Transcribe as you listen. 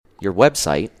your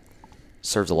website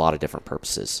serves a lot of different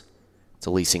purposes. It's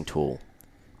a leasing tool.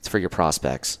 It's for your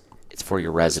prospects. It's for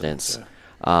your residents.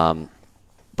 But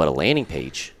a landing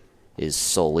page is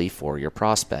solely for your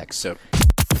prospects. Yep.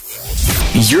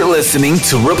 You're listening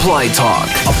to Reply Talk,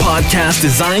 a podcast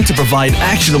designed to provide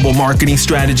actionable marketing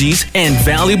strategies and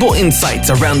valuable insights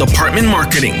around apartment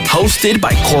marketing, hosted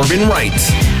by Corbin Wright.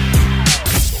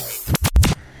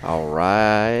 All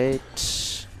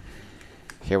right.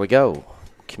 Here we go.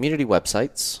 Community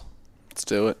websites. Let's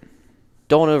do it.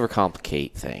 Don't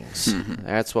overcomplicate things.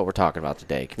 That's what we're talking about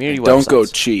today. Community websites. Don't go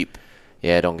cheap.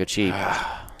 Yeah, don't go cheap.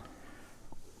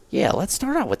 Yeah, let's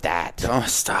start out with that. Don't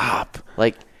stop.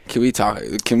 Like, Can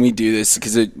we do this?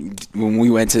 Because when we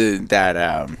went to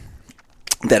that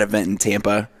event in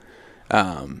Tampa,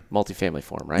 multifamily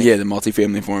forum, right? yeah, the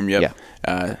multifamily forum. Yep.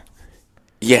 Yeah.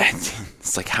 Yeah,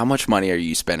 it's like, how much money are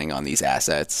you spending on these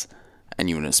assets? And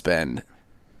you want to spend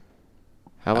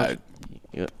How much?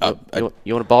 You want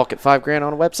to balk at $5,000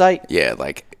 on a website? Yeah,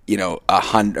 like,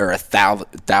 100 or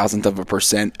 1,000th of a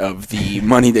percent of the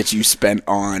money that you spent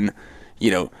on,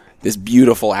 this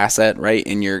beautiful asset, right?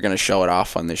 And you're going to show it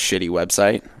off on this shitty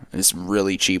website, this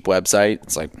really cheap website.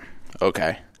 It's like,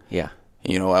 okay, Yeah.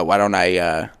 you know what? Why don't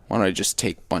I just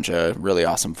take a bunch of really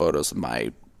awesome photos with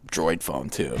my Droid phone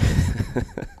too?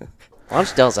 Why don't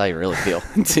you tell us how you really feel?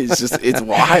 It's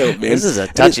wild, man. This is a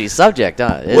touchy subject,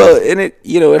 huh? Well, and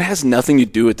it has nothing to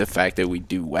do with the fact that we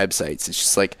do websites. It's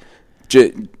just like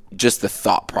just the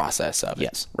thought process of it.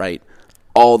 Yes. Right?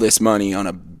 All this money on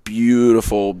a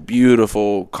beautiful,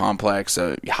 beautiful complex,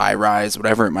 high rise,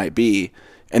 whatever it might be,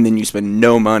 and then you spend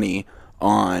no money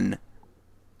on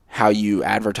how you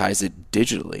advertise it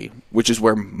digitally, which is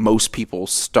where most people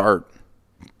start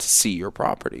to see your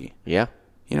property. Yeah.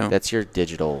 That's your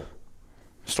digital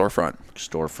storefront.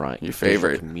 Your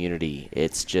favorite. digital community.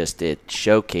 It's just, it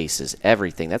showcases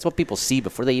everything. That's what people see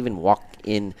before they even walk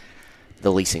in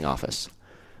the leasing office.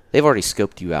 They've already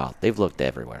scoped you out. They've looked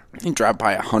everywhere. You drive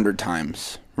by 100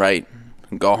 times, right?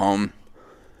 And go home,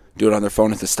 do it on their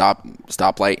phone at the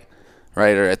stoplight,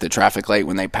 right? Or at the traffic light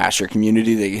when they pass your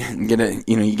community. They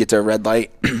you get to a red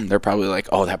light. They're probably like,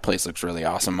 "Oh, that place looks really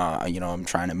awesome. I'm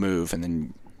trying to move," and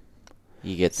then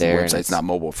you get there, the website's not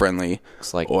mobile friendly.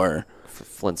 It's like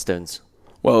Flintstones.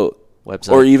 Well,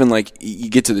 website. Or even like you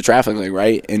get to the traffic light,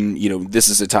 right? And this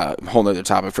is a whole other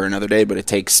topic for another day, but it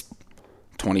takes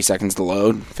 20 seconds to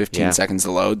load, 15 seconds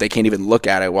to load. They can't even look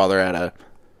at it while they're at a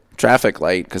traffic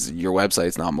light because your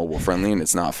website's not mobile friendly and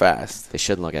it's not fast. They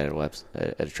shouldn't look at it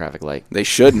at a traffic light. They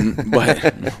shouldn't,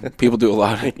 but people do a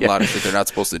lot of shit they're not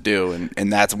supposed to do,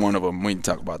 and that's one of them. We can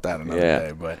talk about that another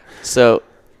day. But so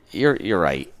you're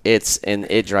right.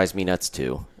 It drives me nuts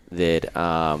too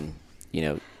that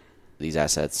these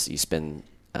assets, you spend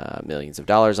millions of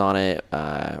dollars on it,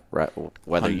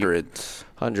 whether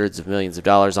hundreds of millions of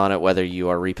dollars on it, whether you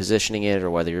are repositioning it or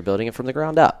whether you're building it from the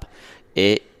ground up.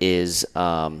 It is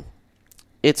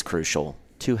it's crucial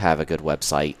to have a good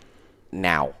website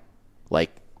now.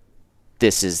 Like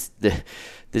this is the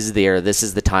era. This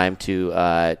is the time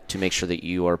to make sure that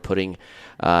you are putting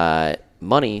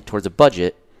money towards a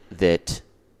budget that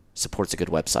supports a good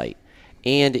website.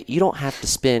 And you don't have to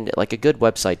spend, like, a good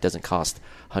website doesn't cost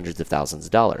hundreds of thousands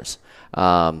of dollars.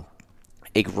 A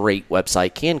great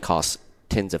website can cost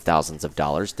tens of thousands of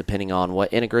dollars, depending on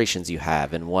what integrations you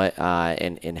have and what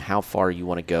and how far you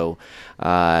want to go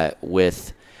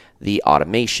with the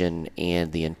automation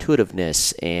and the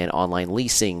intuitiveness and online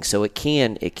leasing. So it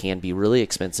can be really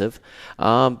expensive,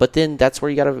 but then that's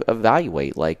where you got to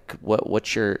evaluate, like,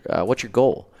 what's your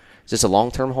goal? Is this a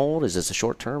long-term hold? Is this a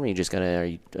short-term? Are you just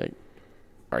gonna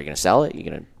are you gonna sell it? Are you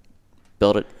gonna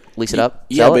build it, lease it up?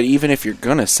 But even if you're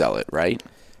gonna sell it, right?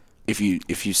 If you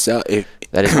sell it,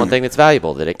 that is one thing that's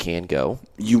valuable, that it can go.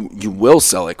 You will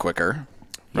sell it quicker,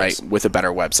 right? Yes. With a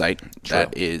better website True.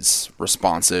 that is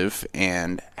responsive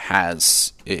and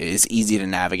is easy to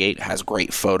navigate, has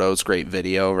great photos, great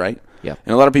video, right? Yeah.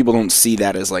 And a lot of people don't see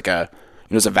that as like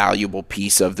as a valuable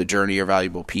piece of the journey or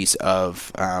valuable piece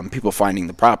of people finding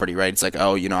the property, right? It's like,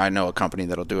 I know a company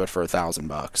that'll do it for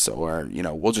 $1,000, or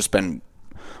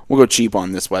we'll go cheap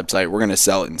on this website. We're going to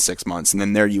sell it in 6 months. And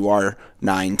then there you are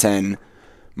 9-10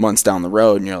 months down the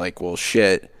road, and you're like, well,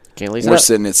 shit, can't lease we're it up.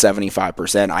 sitting at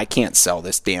 75%. I can't sell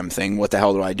this damn thing. What the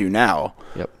hell do I do now?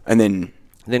 Yep. And then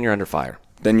you're under fire.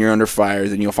 Then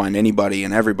you'll find anybody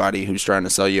and everybody who's trying to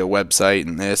sell you a website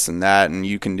and this and that, and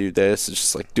you can do this. It's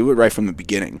just like, do it right from the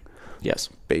beginning. Yes.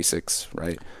 Basics,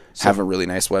 right? Have a really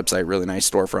nice website, really nice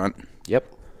storefront. Yep.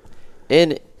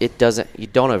 And you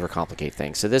don't overcomplicate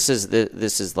things. So this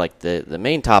is like the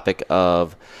main topic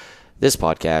of this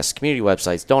podcast. Community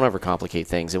websites, don't overcomplicate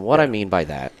things. And what I mean by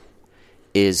that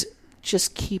is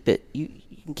just keep it. You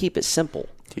can keep it simple.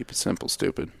 Keep it simple,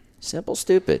 stupid. Simple,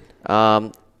 stupid.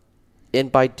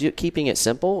 And by keeping it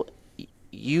simple,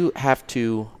 you have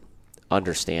to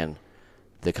understand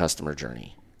the customer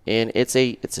journey, and it's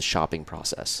a shopping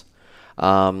process.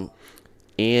 And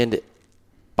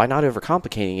by not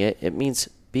overcomplicating it, it means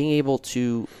being able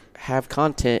to have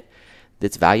content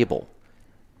that's valuable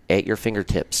at your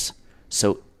fingertips.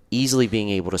 So easily being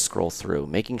able to scroll through,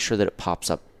 making sure that it pops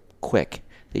up quick,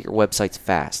 that your website's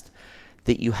fast,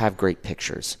 that you have great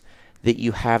pictures, that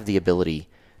you have the ability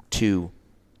to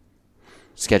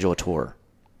schedule a tour,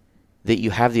 that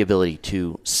you have the ability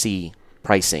to see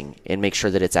pricing and make sure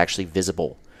that it's actually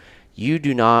visible. You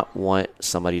do not want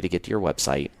somebody to get to your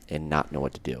website and not know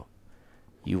what to do.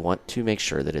 You want to make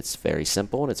sure that it's very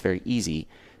simple and it's very easy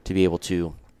to be able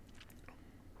to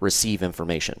receive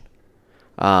information.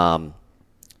 And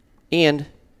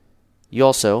you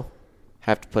also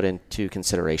have to put into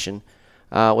consideration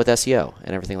with SEO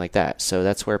and everything like that. So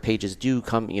that's where pages do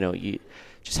come,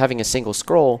 just having a single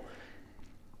scroll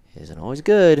isn't always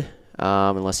good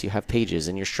unless you have pages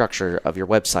in your structure of your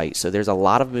website. So there's a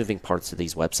lot of moving parts to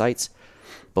these websites.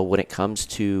 But when it comes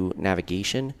to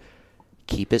navigation,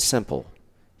 keep it simple.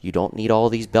 You don't need all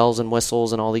these bells and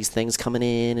whistles and all these things coming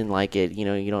in and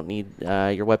you don't need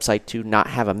your website to not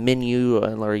have a menu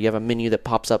or you have a menu that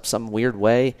pops up some weird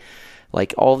way.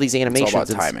 Like all these animations.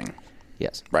 It's all about timing.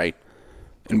 Yes. Right.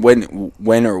 And when and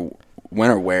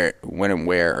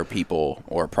where are people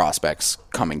or prospects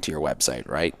coming to your website,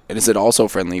 right? And is it also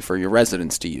friendly for your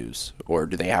residents to use? Or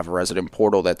do they have a resident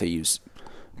portal that they use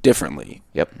differently?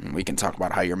 Yep. And we can talk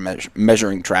about how you're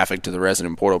measuring traffic to the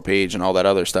resident portal page and all that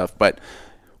other stuff. But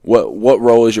what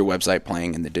role is your website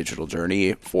playing in the digital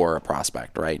journey for a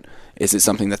prospect, right? Is it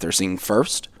something that they're seeing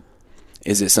first?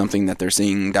 Is it something that they're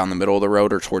seeing down the middle of the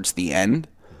road or towards the end,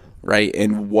 right?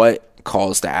 And what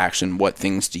calls to action, what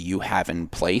things do you have in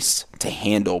place to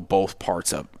handle both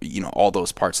parts of, all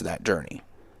those parts of that journey?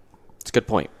 It's a good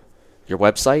point. Your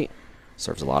website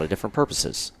serves a lot of different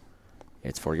purposes.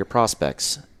 It's for your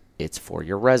prospects. It's for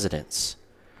your residents.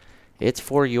 It's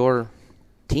for your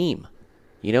team.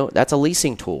 That's a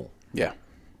leasing tool. Yeah.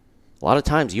 A lot of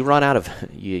times you run out of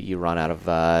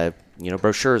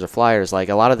brochures or flyers. Like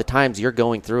a lot of the times you're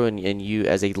going through and you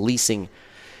as a leasing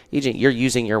agent, you're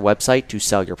using your website to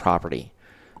sell your property.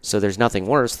 So there's nothing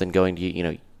worse than going to,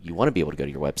 you want to be able to go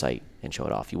to your website and show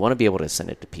it off. You want to be able to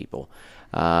send it to people.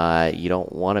 You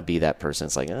don't want to be that person.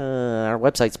 It's like, our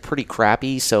website's pretty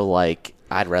crappy, so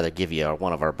I'd rather give you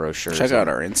one of our brochures. Check out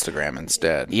our Instagram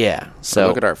instead. Yeah. So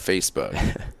look at our Facebook.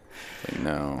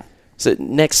 No. So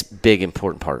next big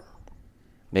important part,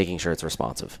 making sure it's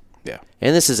responsive. Yeah.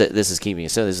 And this is keeping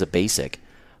it. So this is a basic,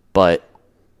 but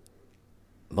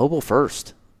mobile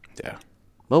first. Yeah.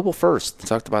 Mobile first. We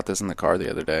talked about this in the car the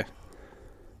other day,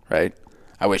 right?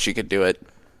 I wish you could do it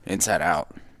inside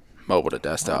out, mobile to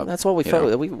desktop. Well, that's what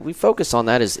we focus on.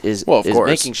 That is course.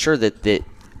 Making sure that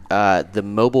the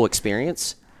mobile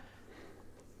experience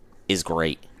is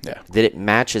great. Yeah. That it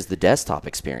matches the desktop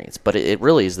experience. But it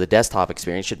really is the desktop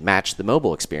experience should match the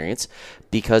mobile experience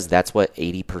because that's what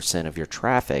 80% of your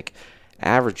traffic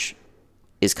average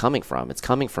is coming from. It's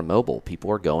coming from mobile. People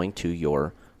are going to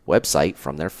your website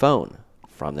from their phone,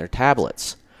 from their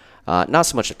tablets. Not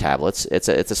so much of tablets. It's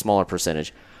a smaller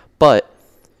percentage. But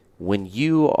when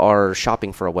you are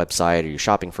shopping for a website or you're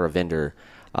shopping for a vendor,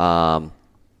 look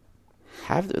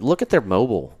at their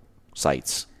mobile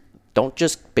sites. Don't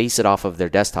just base it off of their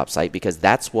desktop site because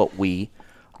that's what we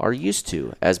are used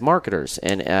to as marketers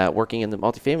and working in the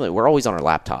multifamily. We're always on our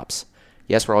laptops.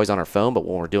 Yes, we're always on our phone, but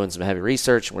when we're doing some heavy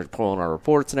research and we're pulling our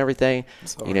reports and everything,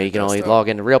 you can only log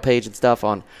into RealPage and stuff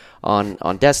on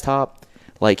desktop.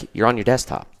 You're on your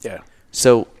desktop. Yeah.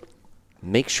 So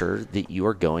make sure that you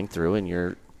are going through and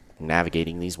you're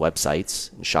navigating these websites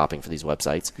and shopping for these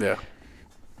websites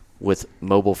with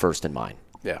mobile first in mind.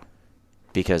 Yeah.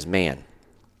 Because, man,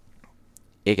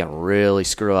 it can really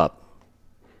screw up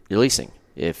your leasing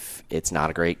if it's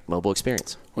not a great mobile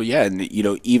experience. Well, yeah, and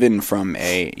even from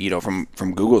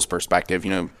from Google's perspective,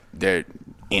 their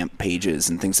AMP pages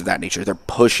and things of that nature, they're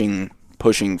pushing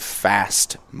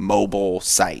fast mobile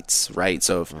sites, right?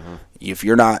 So if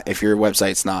your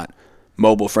website's not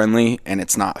mobile friendly and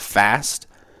it's not fast,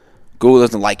 Google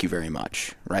doesn't like you very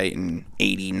much, right? And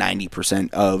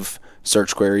 80-90% of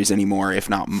search queries anymore, if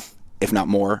not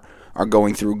more, are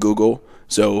going through Google.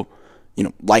 So,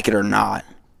 like it or not,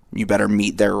 you better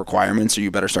meet their requirements or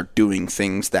you better start doing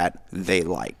things that they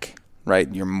like, right?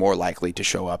 You're more likely to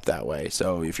show up that way.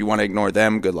 So if you want to ignore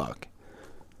them, good luck.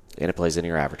 And it plays into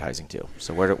your advertising too.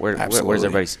 So where's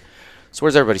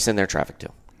everybody send their traffic to?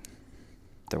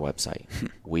 their website.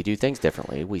 We do things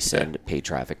differently. We send paid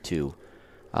traffic to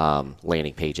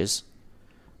landing pages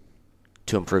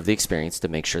to improve the experience, to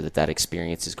make sure that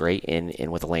experience is great.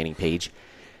 And with a landing page,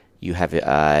 you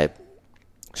have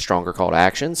stronger call to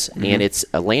actions, and it's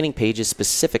a landing page is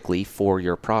specifically for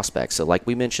your prospects. So like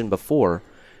we mentioned before,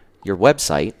 your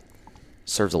website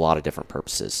serves a lot of different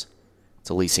purposes. It's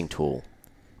a leasing tool.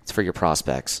 It's for your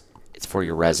prospects. It's for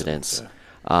your residents.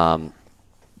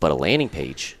 But a landing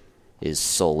page is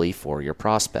solely for your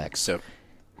prospects. So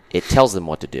it tells them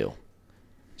what to do.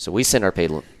 So we send our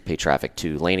paid traffic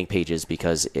to landing pages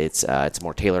because it's a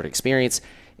more tailored experience,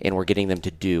 and we're guiding them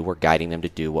to do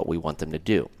what we want them to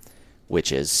do,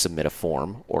 which is submit a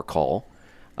form or call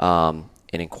and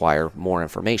inquire more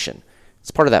information. It's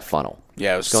part of that funnel.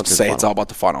 Yeah, I was going to say it's all about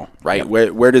the funnel, right?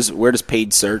 Yep. Where does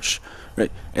paid search?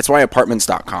 Right? It's why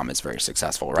Apartments.com is very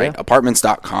successful, right? Yeah.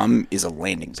 Apartments.com is a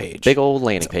landing page. Big old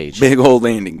landing page. Big old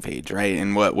landing page, right?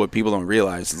 And what people don't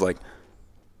realize is like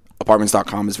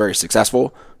Apartments.com is very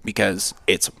successful because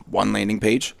it's one landing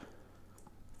page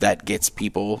that gets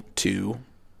people to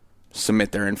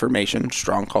submit their information,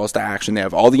 strong calls to action. They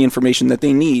have all the information that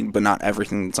they need, but not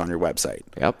everything that's on your website.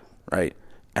 Yep. Right?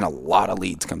 And a lot of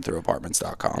leads come through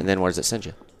Apartments.com. And then where does it send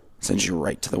you? It sends you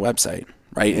right to the website,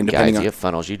 right? And Guides you,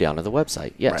 funnels you down to the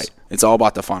website. Yes. Right. It's all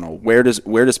about the funnel. Where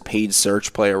does paid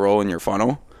search play a role in your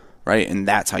funnel? Right? And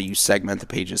that's how you segment the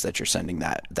pages that you're sending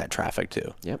that traffic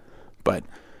to. Yep. But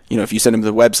if you send them to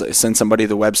the website, send somebody to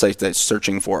the website that's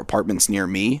searching for apartments near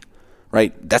me,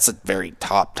 right? That's a very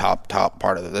top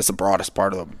part of it. That's the broadest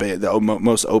part of the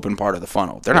most open part of the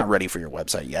funnel. They're not ready for your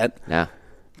website yet. Nah.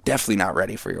 Definitely not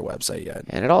ready for your website yet.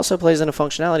 And it also plays into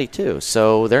functionality too.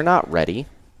 So they're not ready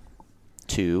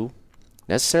to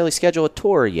necessarily schedule a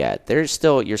tour yet. You're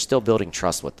still building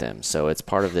trust with them. So it's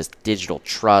part of this digital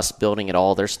trust, building it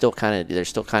all. They're still kind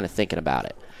of thinking about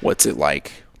it. What's it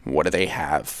like? What do they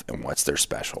have, and what's their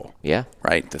special? Yeah.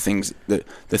 Right. The things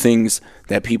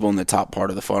that people in the top part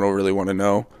of the funnel really want to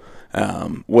know.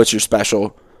 What's your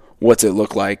special? What's it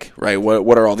look like? Right.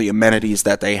 What are all the amenities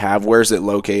that they have? Where's it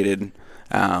located?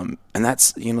 And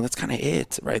that's kind of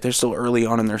it, right? They're still early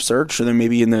on in their search, or they're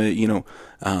maybe in the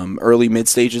early mid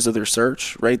stages of their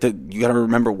search, right? That you got to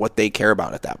remember what they care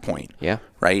about at that point. Yeah.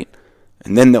 Right.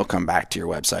 And then they'll come back to your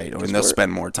website, and they'll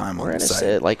spend more time on the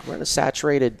site. We're in a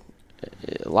saturated.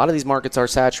 A lot of these markets are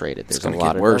saturated. There's a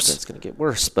lot of worse. It's going to get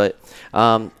worse, but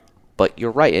you're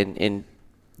right, and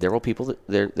there are people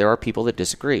that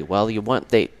disagree. Well, they want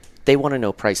to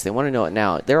know price. They want to know it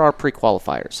now. There are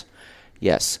pre-qualifiers,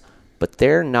 yes, but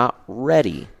they're not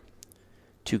ready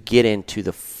to get into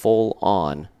the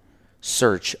full-on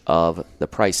search of the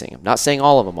pricing. I'm not saying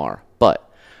all of them are, but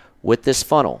with this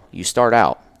funnel, you start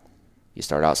out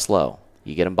slow.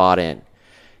 You get them bought in.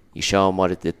 You show them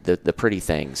what the pretty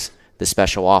things. The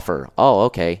special offer. Oh,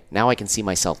 okay. Now I can see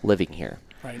myself living here.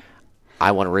 Right.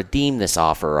 I want to redeem this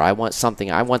offer. I want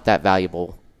something. I want that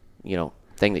valuable,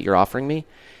 thing that you're offering me.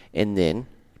 And then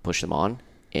you push them on,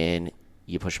 and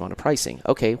you push them on to pricing.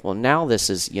 Okay. Well, now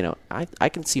this is, I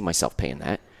can see myself paying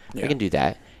that. Yeah. I can do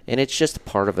that. And it's just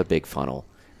part of a big funnel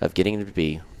of getting them to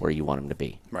be where you want them to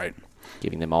be. Right.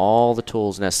 Giving them all the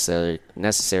tools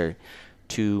necessary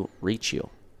to reach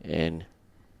you and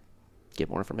get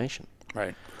more information.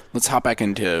 Right. Let's hop back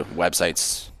into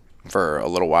websites for a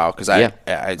little while, because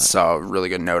I saw a really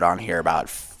good note on here about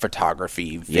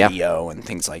photography, video, and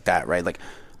things like that, right? Like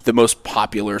the most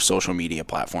popular social media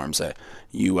platforms that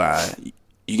you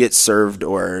get served,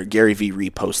 or Gary Vee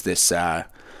reposts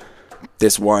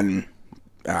this one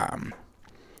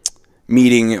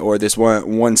meeting, or this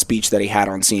one speech that he had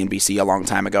on CNBC a long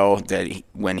time ago,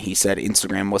 when he said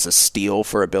Instagram was a steal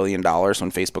for $1 billion when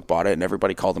Facebook bought it, and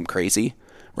everybody called him crazy,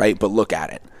 right? But look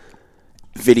at it.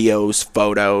 Videos,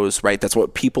 photos, right? That's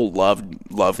what people love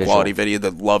visual. Quality video,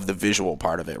 that love the visual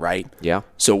part of it, right? Yeah.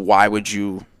 So why would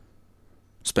you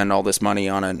spend all this money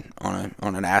on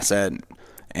an asset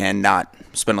and not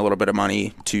spend a little bit of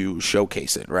money to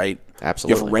showcase it, right?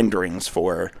 Absolutely. You have renderings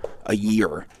for a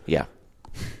year. Yeah.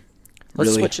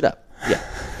 Let's switch it up. Yeah.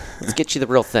 Let's get you the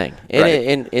real thing.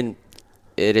 And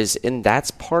and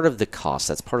that's part of the cost.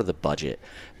 That's part of the budget.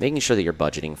 Making sure that you're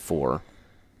budgeting for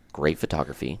great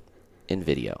photography and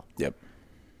video. Yep.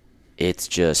 It's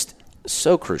just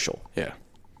so crucial. Yeah.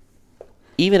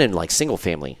 Even in like single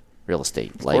family real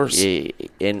estate. Of course.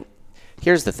 And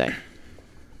here's the thing.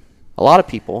 A lot of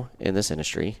people in this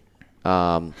industry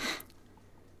at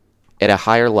a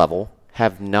higher level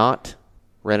have not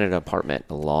rented an apartment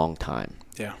in a long time.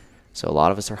 Yeah. So a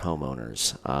lot of us are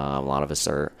homeowners. A lot of us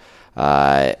are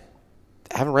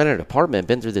haven't rented an apartment,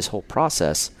 been through this whole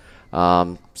process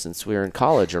since we were in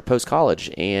college or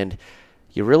post-college. And,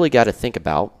 you really got to think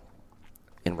about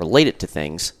and relate it to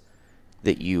things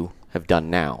that you have done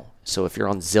now. So if you're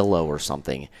on Zillow or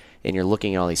something and you're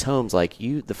looking at all these homes,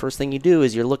 the first thing you do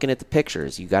is you're looking at the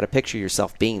pictures. You got to picture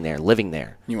yourself being there, living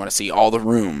there. You want to see all the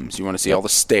rooms. You want to see all the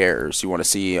stairs. You want to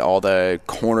see all the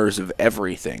corners of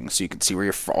everything, so you can see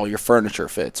where all your furniture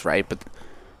fits, right? But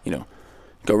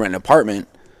go rent an apartment.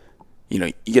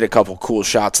 You get a couple cool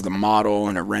shots of the model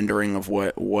and a rendering of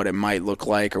what it might look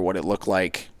like or what it looked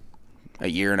like a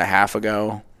year and a half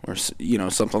ago, or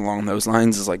something along those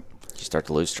lines. Is like you start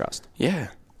to lose trust. Yeah.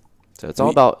 So it's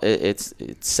all about it's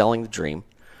selling the dream.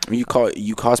 I mean,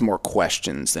 you cause more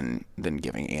questions than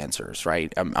giving answers,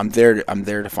 right? I'm there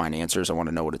to find answers. I want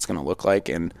to know what it's going to look like,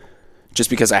 and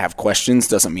just because I have questions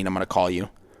doesn't mean I'm going to call you,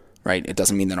 right? It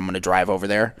doesn't mean that I'm going to drive over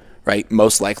there, right?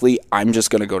 Most likely, I'm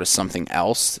just going to go to something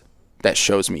else that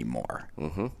shows me more.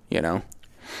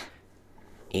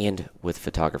 And with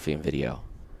photography and video,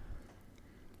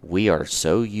 we are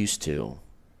so used to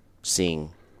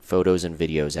seeing photos and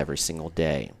videos every single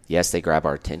day. Yes, they grab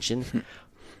our attention,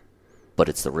 but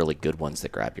it's the really good ones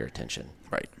that grab your attention.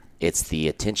 Right. It's the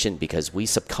attention because we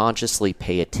subconsciously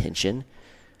pay attention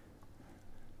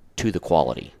to the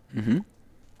quality. Mm-hmm.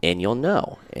 And you'll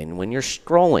know. And when you're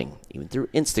scrolling, even through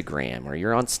Instagram or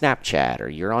you're on Snapchat or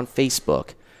you're on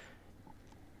Facebook,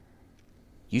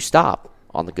 you stop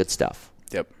on the good stuff.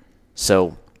 Yep.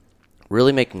 So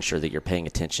really making sure that you're paying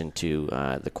attention to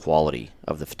the quality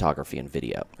of the photography and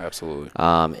video. Absolutely.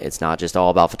 It's not just all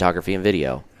about photography and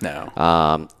video.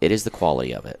 No. It is the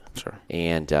quality of it. Sure.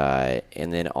 And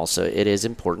then also it is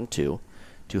important to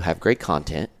have great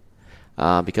content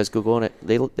because Google and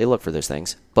they look for those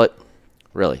things. But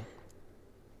really,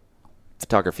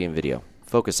 photography and video,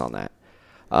 focus on that.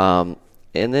 And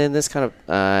then this kind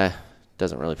of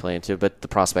doesn't really play into it, but the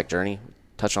prospect journey,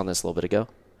 touched on this a little bit ago.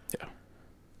 Yeah.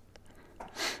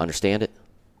 Understand it.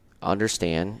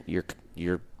 Understand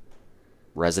your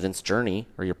resident's journey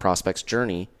or your prospect's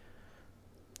journey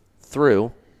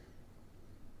through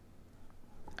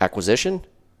acquisition,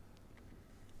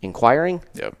 inquiring,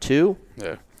 to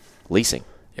leasing.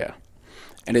 Yeah.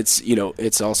 And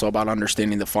it's also about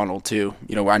understanding the funnel too.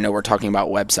 I know we're talking about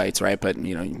websites, right? But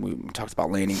we talked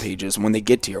about landing pages. When they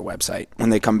get to your website,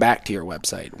 when they come back to your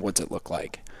website, what's it look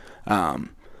like?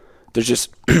 There's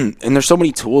just and there's so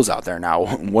many tools out there now.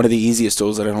 One of the easiest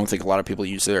tools that I don't think a lot of people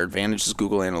use to their advantage is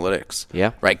Google Analytics.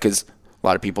 Yeah. Right? Because a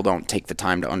lot of people don't take the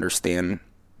time to understand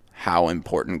how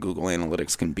important Google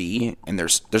Analytics can be, and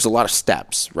there's a lot of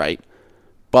steps, right?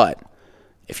 But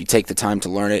if you take the time to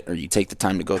learn it, or you take the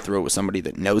time to go through it with somebody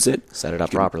that knows it, set it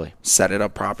up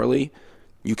properly.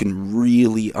 You can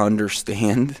really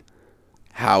understand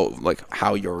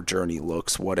how your journey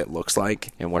looks, what it looks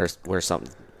like, and where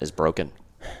something is broken.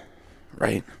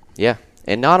 Right. Yeah.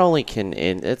 And not only and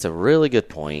it's a really good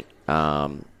point.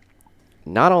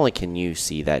 Not only can you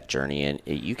see that journey, and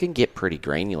you can get pretty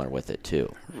granular with it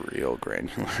too. Real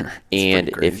granular. And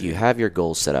if you have your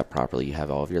goals set up properly, you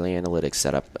have all of your analytics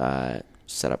set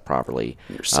up properly,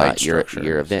 your site structure,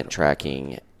 your event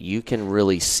tracking, you can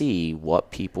really see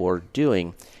what people are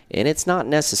doing. And it's not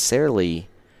necessarily,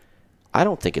 I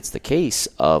don't think it's the case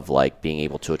of being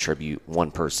able to attribute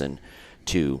one person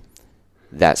to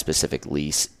that specific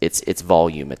lease. It's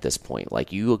volume at this point.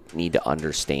 You need to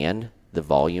understand the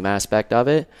volume aspect of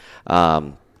it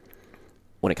when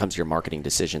it comes to your marketing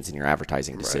decisions and your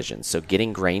advertising decisions. Right. So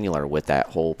getting granular with that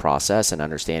whole process and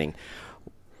understanding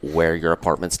where your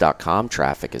apartments.com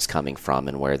traffic is coming from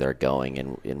and where they're going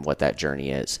and what that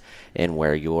journey is, and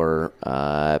where your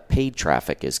paid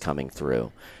traffic is coming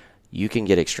through. You can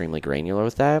get extremely granular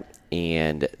with that,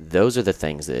 and those are the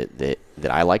things that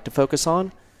I like to focus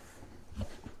on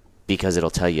because it'll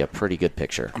tell you a pretty good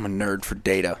picture. I'm a nerd for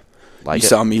data. You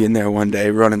saw me in there one day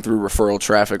running through referral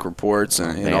traffic reports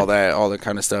and all that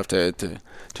kind of stuff to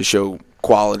show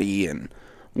quality and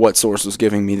what source was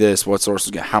giving me this, what source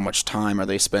was how much time are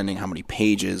they spending, how many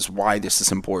pages, why this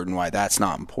is important, why that's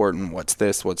not important, what's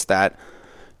this, what's that.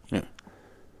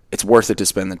 It's worth it to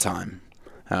spend the time.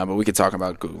 But we could talk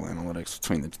about Google Analytics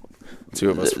between the two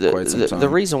of us for quite some time. The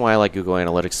reason why I like Google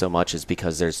Analytics so much is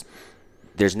because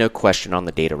there's no question on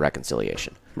the data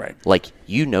reconciliation. Right.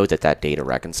 That data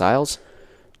reconciles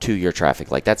to your traffic.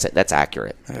 That's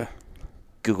accurate. Yeah.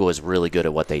 Google is really good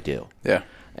at what they do. Yeah.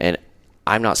 And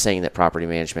I'm not saying that property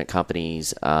management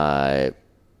companies,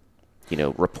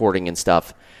 reporting and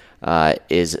stuff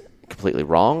is completely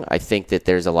wrong. I think that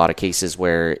there's a lot of cases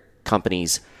where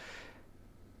companies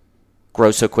grow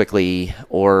so quickly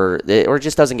or it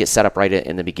just doesn't get set up right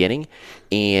in the beginning,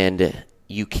 and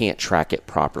you can't track it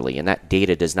properly, and that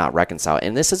data does not reconcile.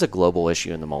 And this is a global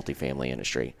issue in the multifamily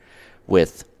industry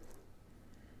with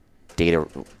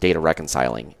data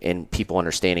reconciling and people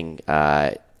understanding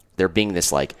there being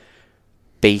this like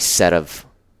base set of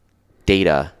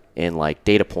data and like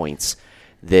data points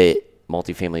that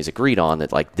multifamily is agreed on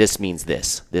that like this means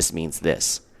this means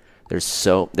this. There's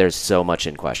so much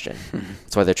in question.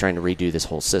 That's why they're trying to redo this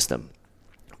whole system.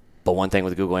 But one thing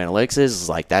with Google Analytics is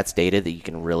like that's data that you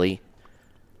can really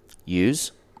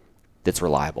use that's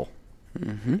reliable.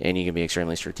 And you can be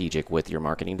extremely strategic with your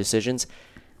marketing decisions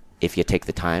if you take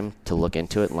the time to look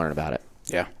into it and learn about it.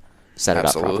 Yeah. Set it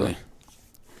Absolutely. up properly.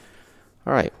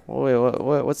 All right.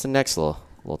 Well, what's the next little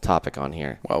topic on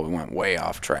here? Well, we went way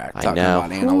off track I talking know.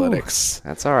 about analytics.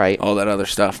 That's all right. All that other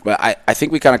stuff. But I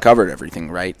think we kind of covered everything,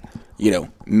 right?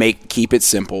 Keep it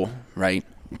simple, right?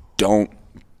 Don't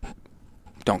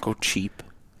go cheap,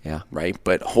 Yeah. right?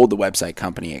 But hold the website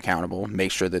company accountable.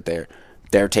 Make sure that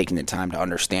they're taking the time to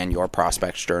understand your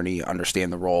prospect's journey,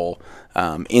 understand the role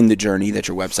in the journey that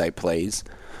your website plays.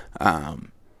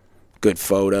 Good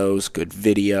photos, good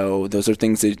video. Those are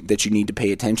things that you need to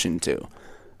pay attention to.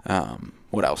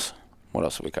 What else? What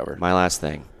else have we covered? My last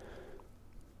thing.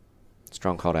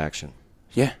 Strong call to action.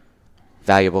 Yeah.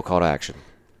 Valuable call to action.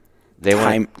 They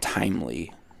want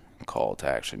Timely call to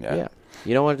action, yeah. Yeah.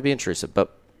 You don't want it to be intrusive,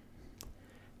 but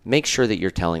make sure that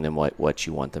you're telling them what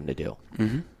you want them to do.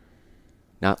 Mm-hmm.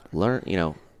 Not learn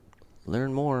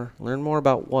more. Learn more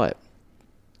about what?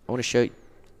 I want to show you.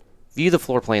 View the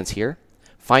floor plans here.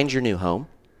 Find your new home.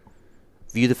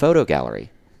 View the photo gallery.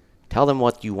 Tell them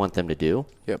what you want them to do.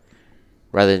 Yep.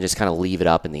 Rather than just kind of leave it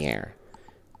up in the air.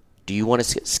 Do you want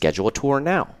to schedule a tour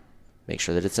now? Make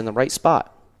sure that it's in the right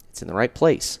spot. It's in the right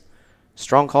place.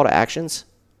 Strong call to actions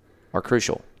are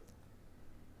crucial.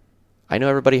 I know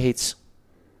everybody hates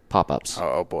pop-ups.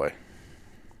 Oh, boy.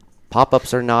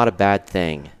 Pop-ups are not a bad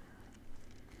thing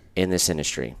in this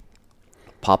industry.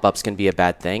 Pop-ups can be a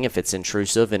bad thing if it's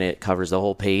intrusive and it covers the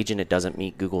whole page and it doesn't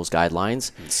meet Google's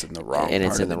guidelines. It's in the wrong And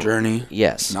part it's of in the the journey.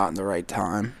 Yes. Not in the right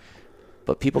time.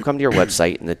 But people come to your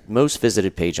website, and the most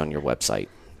visited page on your website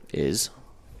is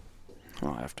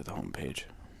Well, after the homepage.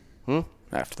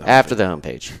 after the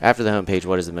homepage. After the homepage,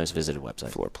 what is the most visited website?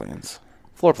 Floor plans.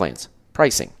 Floor plans.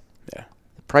 Pricing. Yeah.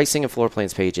 The pricing of floor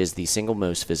plans page is the single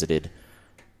most visited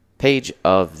page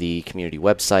of the community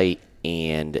website,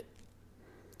 and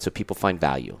so people find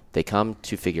value. They come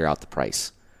to figure out the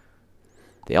price.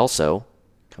 They also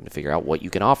come to figure out what you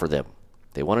can offer them.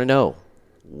 They want to know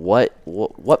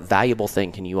what valuable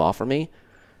thing can you offer me,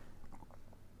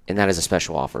 and that is a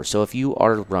special offer. So if you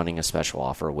are running a special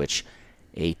offer, which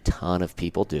a ton of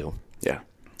people do, Yeah.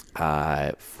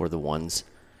 for the ones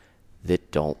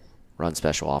that don't run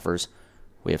special offers,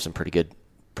 we have some pretty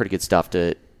good stuff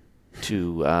to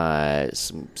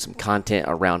some content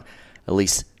around at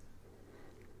least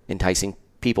enticing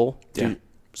people to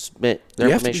submit their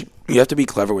information. You have to be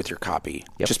clever with your copy.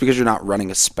 Yep. Just because you're not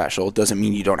running a special doesn't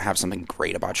mean you don't have something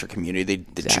great about your community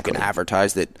that you Exactly. can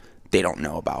advertise that they don't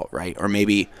know about, right? Or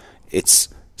maybe it's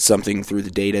something through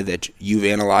the data that you've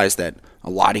analyzed that a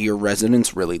lot of your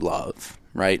residents really love,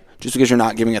 right? Just because you're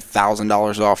not giving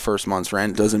 $1,000 off first month's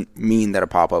rent doesn't mean that a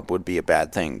pop-up would be a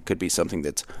bad thing. It could be something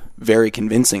that's very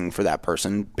convincing for that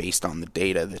person based on the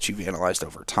data that you've analyzed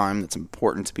over time that's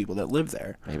important to people that live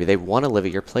there. Maybe they want to live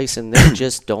at your place and they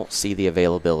just don't see the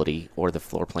availability or the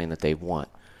floor plan that they want.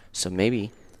 So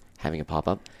maybe having a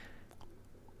pop-up,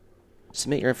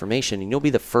 submit your information, and you'll be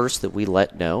the first that we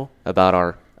let know about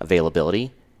our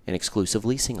availability and exclusive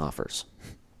leasing offers.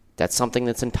 That's something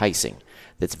that's enticing,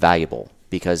 that's valuable,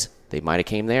 because they might have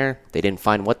came there, they didn't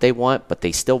find what they want, but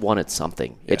they still wanted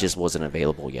something. It just wasn't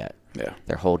available yet. Yeah.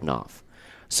 They're holding off.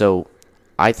 So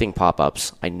I think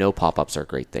pop-ups, I know pop-ups are a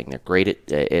great thing. They're great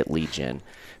at lead gen.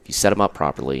 If you set them up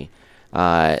properly,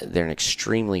 they're an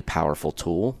extremely powerful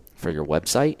tool for your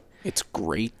website. It's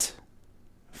great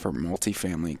for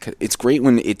multifamily. It's great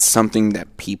when it's something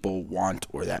that people want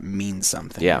or that means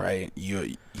something, Yeah. right?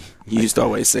 You used to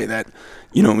always say that,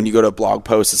 when you go to a blog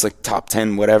post, it's like top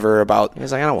 10 whatever about.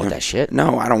 It's like, I don't want that shit.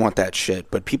 No, I don't want that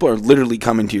shit. But people are literally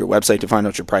coming to your website to find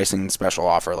out your pricing and special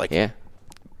offer. Like, Yeah.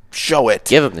 show it.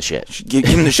 Give them the shit. Give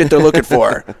them the shit they're looking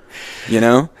for,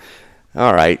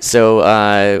 All right. So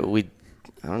I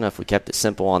don't know if we kept it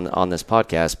simple on this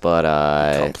podcast, but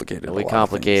Complicated a we lot of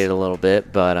complicated things. a little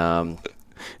bit, but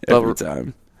Every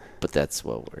time. But that's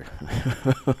what we're.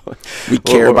 We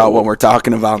care about what we're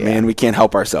talking about, Yeah. man. We can't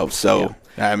help ourselves. So,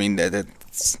 I mean,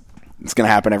 it's going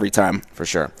to happen every time. For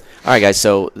sure. All right, guys.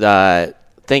 So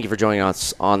thank you for joining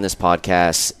us on this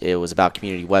podcast. It was about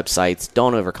community websites.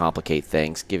 Don't overcomplicate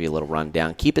things. Give you a little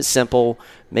rundown. Keep it simple.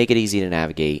 Make it easy to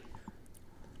navigate.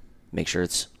 Make sure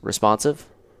it's responsive.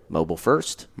 Mobile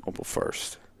first. Mobile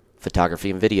first.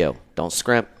 Photography and video. Don't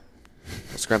scrimp.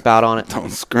 Don't scrimp out on it. Don't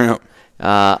scrimp.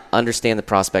 Understand the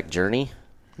prospect journey.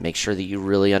 Make sure that you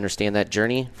really understand that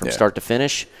journey from Yeah. start to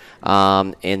finish,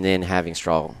 and then having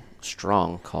strong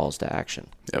calls to action.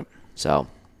 Yep. So,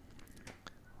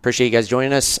 appreciate you guys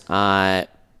joining us.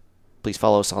 Please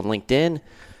follow us on LinkedIn,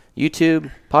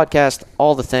 YouTube, podcast,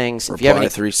 all the things. If you have any,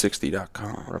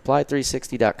 Reply360.com.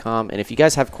 reply360.com. And if you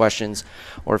guys have questions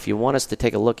or if you want us to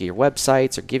take a look at your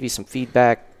websites or give you some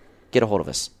feedback, get a hold of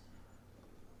us.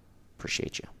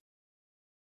 Appreciate you.